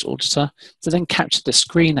Netwrix Auditor to then capture the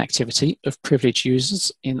screen activity of privileged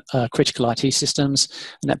users in critical IT systems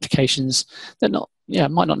and applications that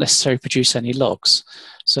might not necessarily produce any logs.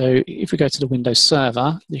 So if we go to the Windows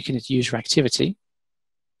server, you can hit user activity.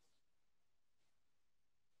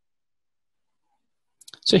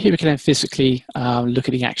 So here we can then physically look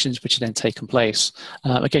at the actions which are then taking place.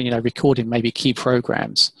 Again, recording maybe key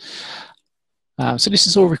programs. So this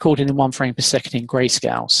is all recorded in 1 frame per second in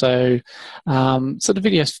grayscale. So, so the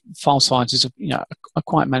video file sizes are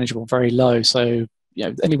quite manageable, very low. So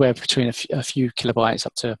anywhere between a few kilobytes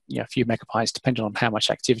up to a few megabytes, depending on how much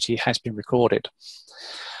activity has been recorded.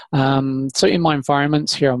 So in my environment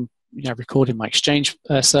here, I'm recording my Exchange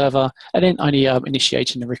server, and then only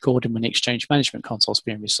initiating the recording when the Exchange Management Console is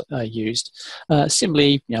being used.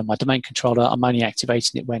 Similarly, my domain controller, I'm only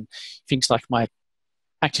activating it when things like my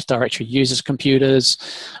Active Directory users' computers,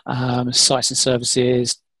 sites and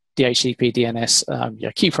services, DHCP,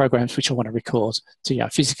 DNS, key programs which I want to record to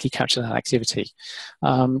physically capture that activity.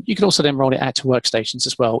 You can also then roll it out to workstations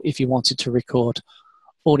as well if you wanted to record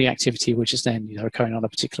all the activity which is then occurring on a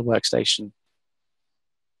particular workstation.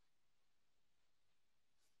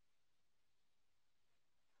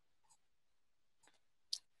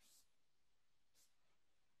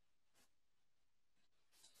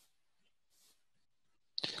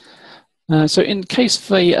 So in case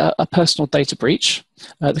of a personal data breach,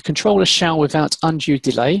 the controller shall, without undue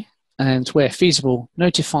delay, and where feasible,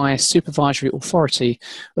 notify supervisory authority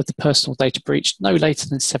of the personal data breach no later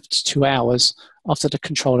than 72 hours after the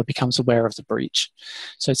controller becomes aware of the breach.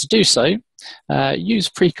 So to do so, use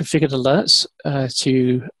pre-configured alerts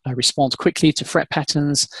to respond quickly to threat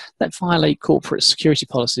patterns that violate corporate security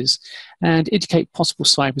policies and indicate possible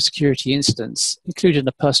cybersecurity incidents, including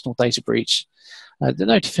a personal data breach. The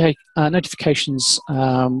notifications,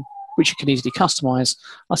 which you can easily customize,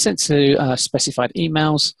 are sent to specified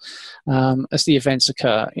emails as the events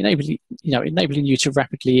occur, enabling you to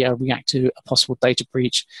rapidly react to a possible data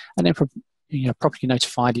breach and then properly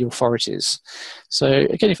notify the authorities. So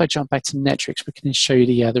again, if I jump back to Netwrix, we can show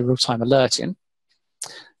you the real-time alerting.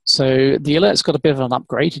 So the alert's got a bit of an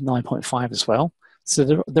upgrade in 9.5 as well.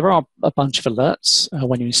 So there are a bunch of alerts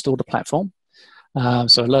when you install the platform.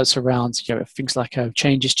 So alerts around things like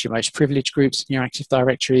changes to your most privileged groups in your Active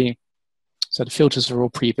Directory. So the filters are all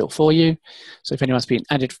pre-built for you. So if anyone's been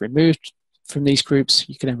added or removed from these groups,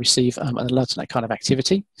 you can then receive an alert on that kind of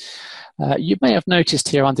activity. You may have noticed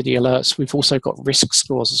here under the alerts, we've also got risk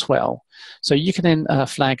scores as well. So you can then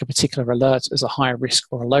flag a particular alert as a high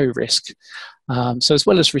risk or a low risk. So as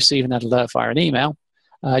well as receiving that alert via an email,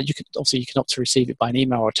 you can opt to receive it by an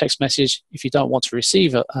email or a text message. If you don't want to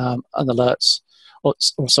receive an alert,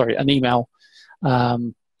 an email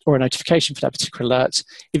or a notification for that particular alert,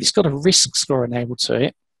 if it's got a risk score enabled to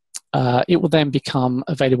it, it will then become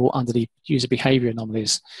available under the user behavior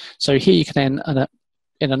anomalies. So here you can then,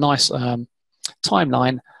 in a nice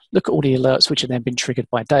timeline, look at all the alerts which have then been triggered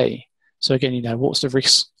by day. So again, what's the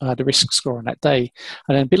risk score on that day,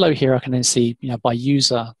 and then below here I can then see by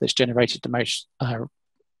user that's generated the most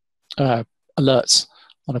alerts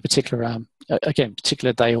on a particular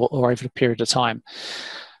particular day or over a period of time.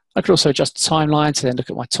 I could also adjust the timeline to then look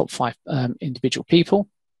at my top 5 individual people.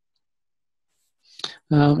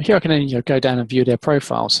 Here I can then go down and view their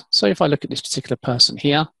profiles. So if I look at this particular person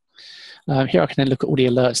here, here I can then look at all the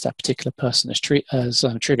alerts that particular person has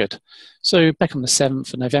triggered. So back on the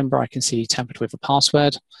 7th of November, I can see tampered with a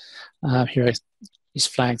password. Here is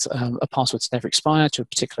flagged a password never expired to a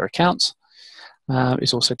particular account.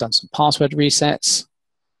 It's also done some password resets.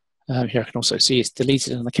 Here I can also see it's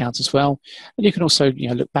deleted an account as well. And you can also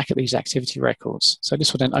look back at these activity records. So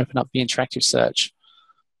this will then open up the interactive search.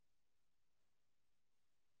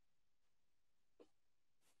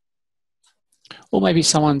 Or maybe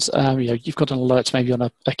someone's, you've got an alert maybe on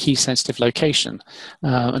a key sensitive location,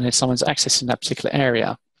 and then someone's accessing that particular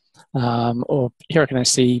area. Or here I can then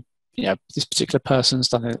see, this particular person's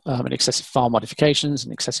done an excessive file modifications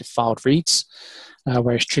and excessive filed reads,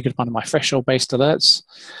 where it's triggered one of my threshold-based alerts.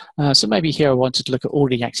 So maybe here I wanted to look at all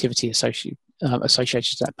the activity associated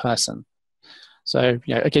to that person. So,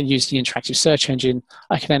 again, use the interactive search engine.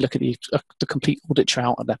 I can then look at the complete audit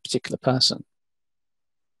trail of that particular person.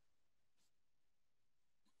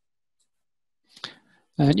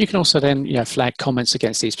 And you can also then flag comments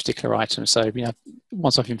against these particular items. So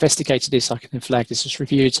once I've investigated this, I can then flag this as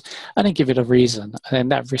reviewed and then give it a reason. And then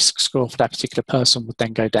that risk score for that particular person would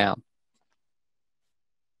then go down.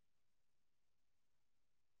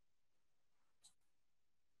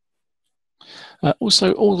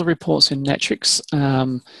 Also, all the reports in Netwrix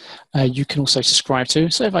you can also subscribe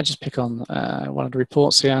to. So if I just pick on one of the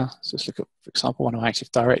reports here, so let's look at, for example, one of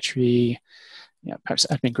Active Directory, perhaps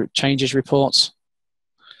admin group changes reports.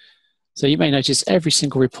 So you may notice every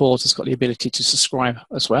single report has got the ability to subscribe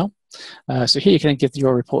as well. So here you can then give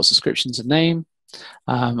your report subscriptions a name.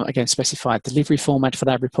 Again, specify a delivery format for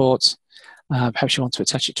that report. Perhaps you want to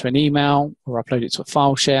attach it to an email or upload it to a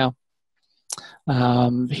file share.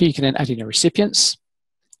 Here you can then add in your recipients,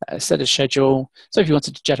 set a schedule. So if you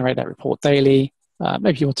wanted to generate that report daily,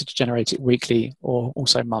 maybe you wanted to generate it weekly or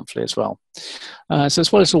also monthly as well. So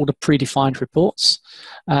as well as all the predefined reports,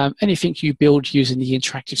 anything you build using the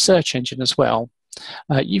interactive search engine as well,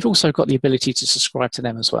 you've also got the ability to subscribe to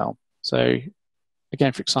them as well. So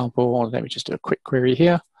again, for example, let me just do a quick query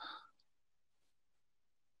here.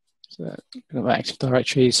 So Active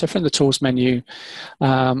Directory. So from the tools menu,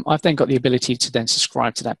 I've then got the ability to then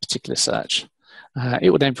subscribe to that particular search.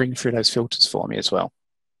 It will then bring through those filters for me as well.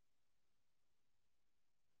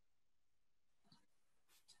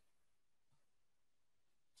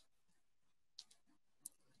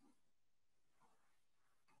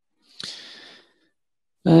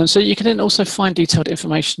 So you can then also find detailed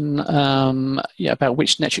information about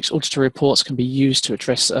which Netwrix Auditor reports can be used to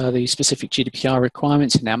address the specific GDPR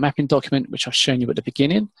requirements in our mapping document, which I've shown you at the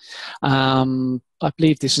beginning. I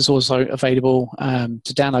believe this is also available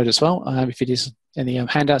to download as well, if it is in the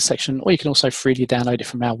handout section, or you can also freely download it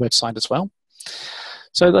from our website as well.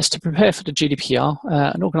 So that's to prepare for the GDPR.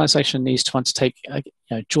 An organisation needs to undertake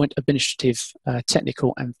joint administrative,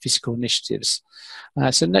 technical and physical initiatives.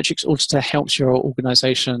 So Netwrix Auditor helps your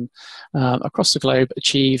organisation across the globe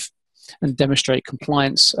achieve and demonstrate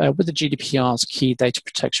compliance with the GDPR's key data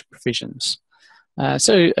protection provisions.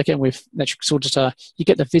 So again, with Netwrix Auditor, you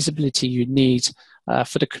get the visibility you need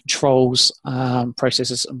for the controls,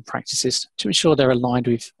 processes and practices to ensure they're aligned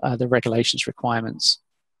with the regulations requirements.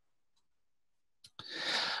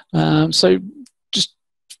 So just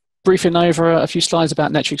briefing over a few slides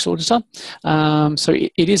about Netwrix Auditor. So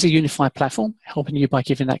it is a unified platform, helping you by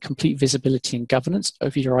giving that complete visibility and governance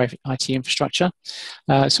over your IT infrastructure.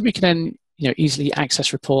 So we can then easily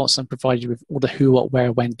access reports and provide you with all the who, what,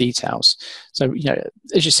 where, when details. So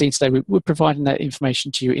as you've seen today, we're providing that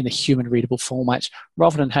information to you in a human readable format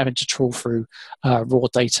rather than having to trawl through raw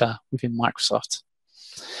data within Microsoft.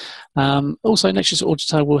 Also, Netwrix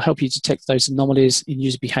Auditor will help you detect those anomalies in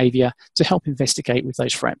user behavior to help investigate with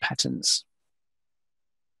those threat patterns.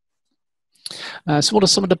 So what are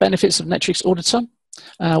some of the benefits of Netwrix Auditor?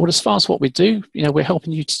 Well, as far as what we do, we're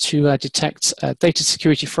helping you to detect data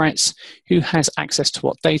security threats, who has access to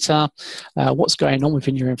what data, what's going on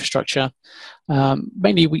within your infrastructure.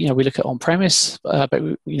 Mainly, we look at on-premise, but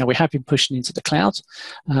we have been pushing into the cloud.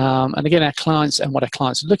 And again, our clients and what our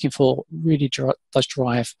clients are looking for really does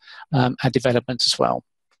drive our development as well.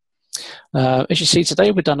 As you see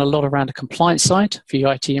today, we've done a lot around the compliance side for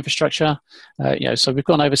your IT infrastructure. So we've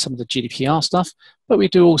gone over some of the GDPR stuff, but we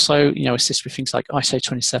do also, assist with things like ISO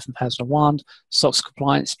 27001, SOX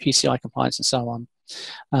compliance, PCI compliance, and so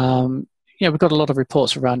on. We've got a lot of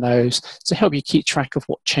reports around those to help you keep track of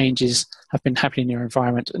what changes have been happening in your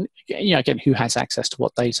environment, and again, who has access to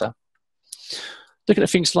what data. Looking at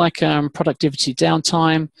things like productivity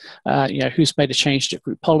downtime, who's made a change to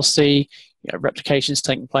group policy, replications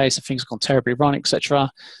taking place if things have gone terribly wrong,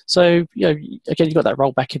 etc. So, again, you've got that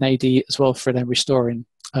rollback in AD as well for then restoring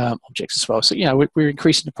objects as well. So, we're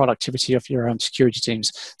increasing the productivity of your security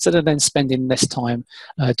teams, so they're then spending less time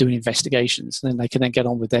doing investigations, and then they can then get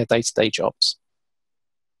on with their day-to-day jobs.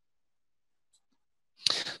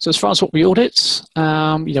 So as far as what we audit,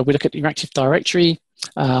 we look at your Active Directory,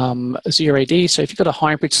 Azure AD. So if you've got a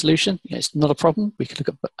hybrid solution, it's not a problem. We can look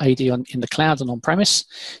at AD in the cloud and on-premise.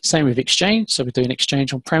 Same with Exchange. So we're doing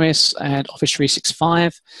Exchange on-premise and Office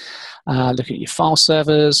 365. Look at your file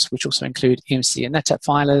servers, which also include EMC and NetApp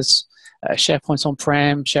filers. SharePoint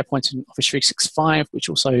on-prem, SharePoint in Office 365, which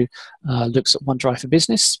also looks at OneDrive for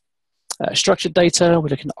Business. Structured data, we're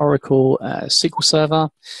looking at Oracle SQL Server,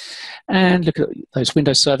 and look at those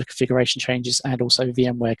Windows Server configuration changes and also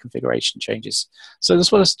VMware configuration changes. So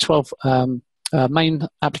as well as 12 main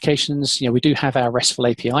applications, we do have our RESTful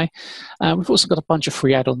API. We've also got a bunch of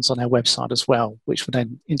free add-ons on our website as well, which will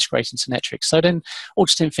then integrate into Netwrix. So then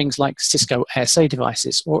auditing things like Cisco ASA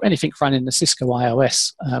devices or anything running the Cisco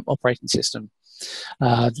iOS operating system,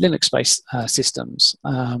 Linux-based systems.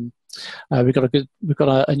 We've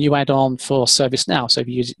got a new add-on for ServiceNow. So if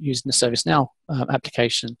you're using the ServiceNow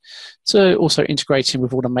application, so also integrating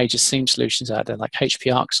with all the major SIEM solutions out there like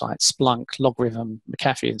HP ArcSight, Splunk, Logarithm,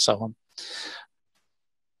 McAfee, and so on.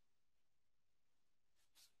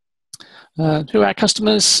 Who are our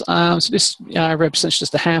customers? So this represents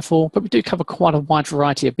just a handful, but we do cover quite a wide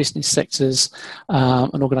variety of business sectors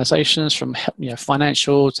and organisations, from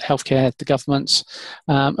financial to healthcare to government,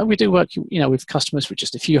 and we do work with customers with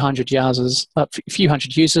just a few hundred users,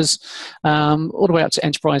 all the way up to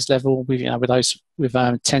enterprise level with those with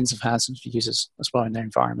tens of thousands of users as well in their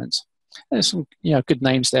environment. There's some good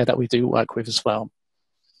names there that we do work with as well.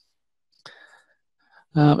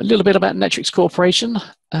 A little bit about Netwrix Corporation.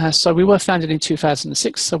 So we were founded in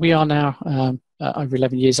 2006, so we are now over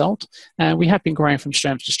 11 years old, and we have been growing from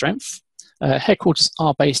strength to strength. Headquarters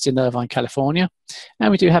are based in Irvine, California,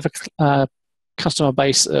 and we do have a customer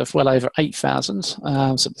base of well over 8,000.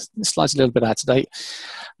 So this slide's a little bit out of date.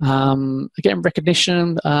 Again,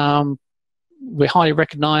 recognition, we're highly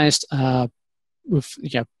recognized with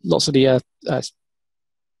lots of the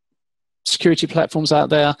security platforms out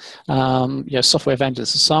there, software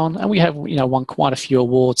vendors and so on, and we have won quite a few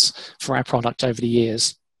awards for our product over the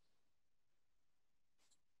years.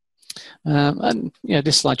 And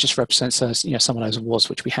this slide just represents some of those awards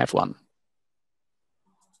which we have won.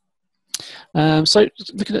 So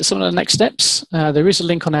looking at some of the next steps, there is a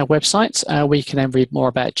link on our website where you can then read more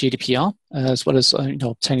about GDPR as well as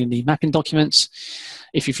obtaining the mapping documents.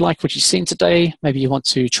 If you've liked what you've seen today, maybe you want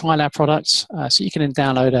to trial our product, so you can then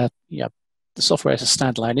download the software as a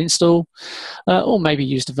standalone install, or maybe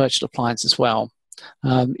use the virtual appliance as well.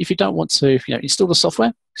 If you don't want to install the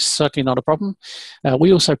software, certainly not a problem.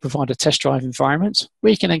 We also provide a test drive environment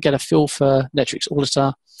where you can then get a feel for Netwrix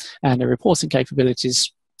Auditor and the reporting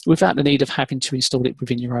capabilities without the need of having to install it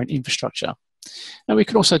within your own infrastructure. And we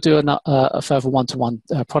can also do a further one-to-one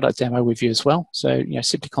product demo with you as well. So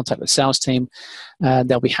simply contact the sales team and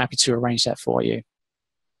they'll be happy to arrange that for you.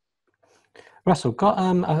 Russell, got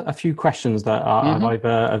a few questions that I've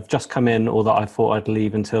either have just come in or that I thought I'd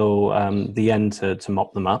leave until the end to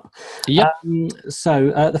mop them up. Yep.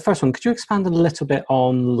 So the first one, could you expand a little bit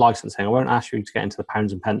on licensing? I won't ask you to get into the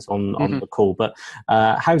pounds and pence on the call, but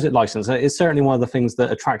how's it licensed? It's certainly one of the things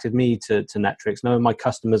that attracted me to Netwrix. Knowing my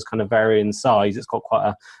customers kind of vary in size, it's got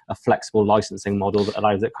quite a flexible licensing model that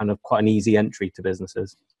allows it kind of quite an easy entry to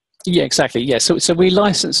businesses. Yeah, exactly. Yeah, so we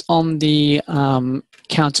license on the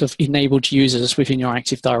count of enabled users within your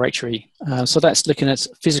Active Directory. So that's looking at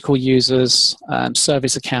physical users,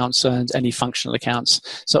 service accounts, and any functional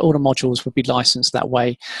accounts. So all the modules would be licensed that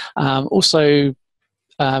way. Also,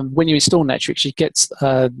 when you install Netwrix, you get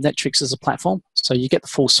Netwrix as a platform, so you get the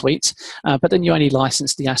full suite, but then you only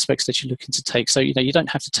license the aspects that you're looking to take. So you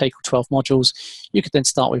don't have to take 12 modules. You could then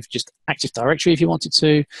start with just Active Directory if you wanted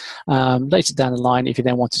to. Later down the line, if you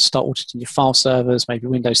then wanted to start auditing your file servers, maybe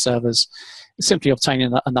Windows servers, simply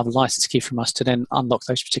obtaining another license key from us to then unlock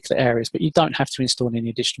those particular areas. But you don't have to install any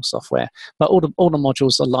additional software. But all the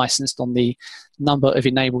modules are licensed on the number of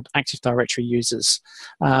enabled Active Directory users.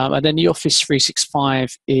 And then the Office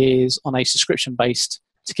 365 is on a subscription-based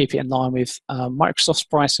to keep it in line with Microsoft's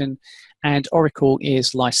pricing, and Oracle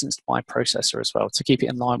is licensed by Processor as well to keep it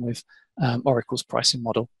in line with Oracle's pricing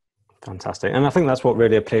model. Fantastic. And I think that's what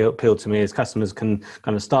really appealed to me is customers can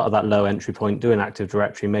kind of start at that low entry point, do an Active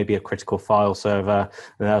Directory, maybe a critical file server,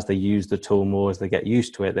 and as they use the tool more, as they get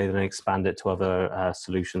used to it, they then expand it to other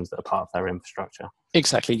solutions that are part of their infrastructure.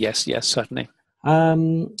 Exactly. Yes, certainly.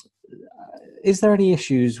 Is there any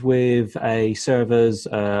issues with servers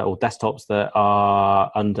or desktops that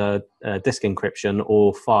are under disk encryption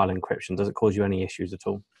or file encryption? Does it cause you any issues at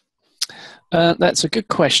all? That's a good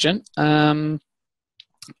question.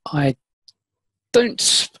 I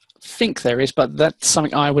don't think there is, but that's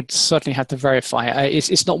something I would certainly have to verify.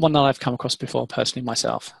 It's not one that I've come across before personally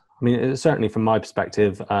myself. I mean, certainly from my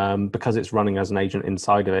perspective, because it's running as an agent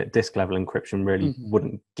inside of it, disk level encryption really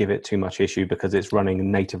wouldn't give it too much issue because it's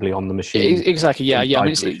running natively on the machine. Exactly. Yeah. I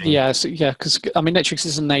mean, because I mean, Netwrix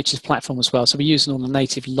is a native platform as well, so we're using all the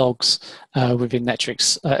native logs within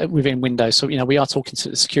Netwrix within Windows. So we are talking to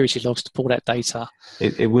the security logs to pull that data.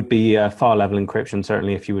 It would be file level encryption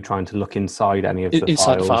certainly if you were trying to look inside any of the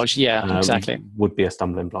inside the files. Yeah, exactly. Would be a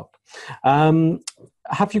stumbling block.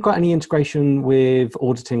 Have you got any integration with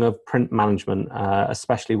auditing of print management,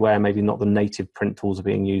 especially where maybe not the native print tools are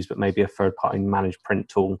being used, but maybe a third-party managed print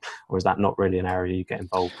tool, or is that not really an area you get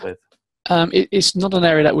involved with? It's not an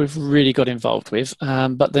area that we've really got involved with,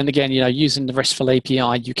 but then again, using the RESTful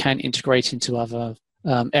API, you can integrate into other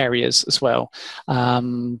areas as well.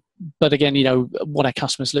 But again, what our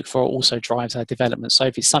customers look for also drives our development. So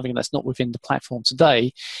if it's something that's not within the platform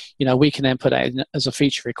today, we can then put that in as a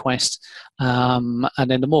feature request. And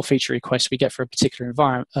then the more feature requests we get for a particular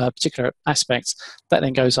environment, particular aspects, that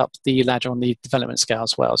then goes up the ladder on the development scale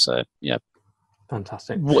as well. So,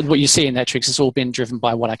 fantastic. What you see in Netwrix has all been driven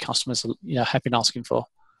by what our customers have been asking for.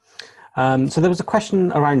 So there was a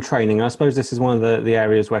question around training. I suppose this is one of the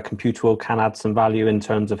areas where Computerworld can add some value in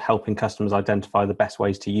terms of helping customers identify the best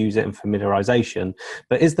ways to use it and familiarization.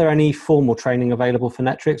 But is there any formal training available for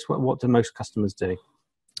Netwrix? What do most customers do?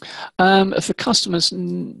 For customers,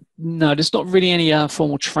 no, there's not really any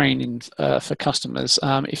formal training for customers.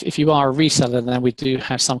 If you are a reseller, then we do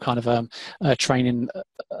have some kind of training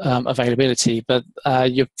availability, but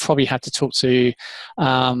you probably have to talk to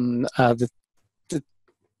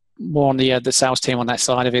more on the sales team on that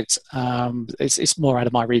side of it. It's more out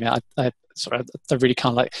of my remit. I really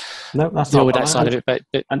can't deal with that side of it.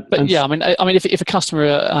 But yeah, I mean, if a customer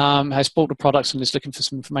has bought the products and is looking for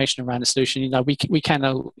some information around the solution, we can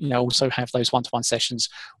also have those one-to-one sessions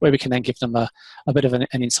where we can then give them a bit of an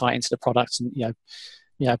insight into the products and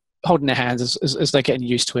holding their hands as they're getting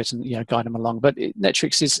used to it and guide them along. But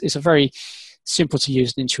Netwrix is a very simple to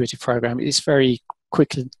use and intuitive program. It's very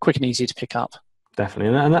quick and easy to pick up.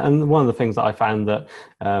 Definitely. And one of the things that I found that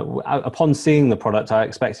upon seeing the product, I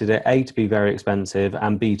expected it, A, to be very expensive,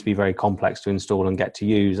 and B, to be very complex to install and get to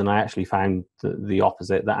use. And I actually found the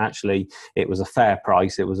opposite, that actually it was a fair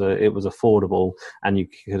price, it was affordable, and you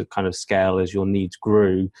could kind of scale as your needs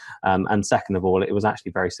grew. And second of all, it was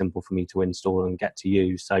actually very simple for me to install and get to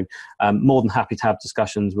use. So more than happy to have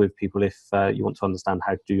discussions with people if you want to understand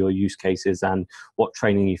how to do your use cases and what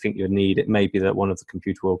training you think you need. It may be that one of the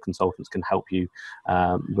Computerworld consultants can help you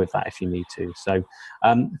with that if you need to. So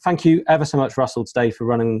thank you ever so much, Russell, today for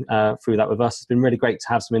running through that with us. It's been really great to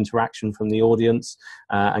have some interaction from the audience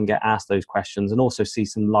and get asked those questions, and also see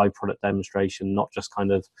some live product demonstration, not just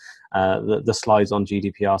kind of the slides on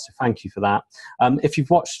GDPR. So thank you for that. If you've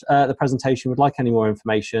watched the presentation, would like any more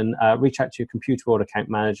information, reach out to your Computerworld account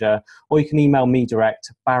manager, or you can email me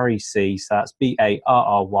direct, Barry C, so that's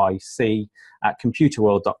BARRYC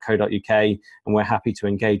 @computerworld.co.uk, and we're happy to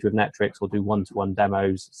engage with Netwrix or do one-to-one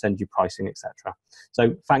demos, send you pricing, etc.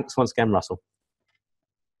 So thanks once again, Russell.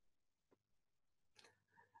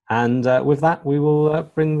 And with that, we will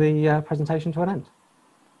bring the presentation to an end.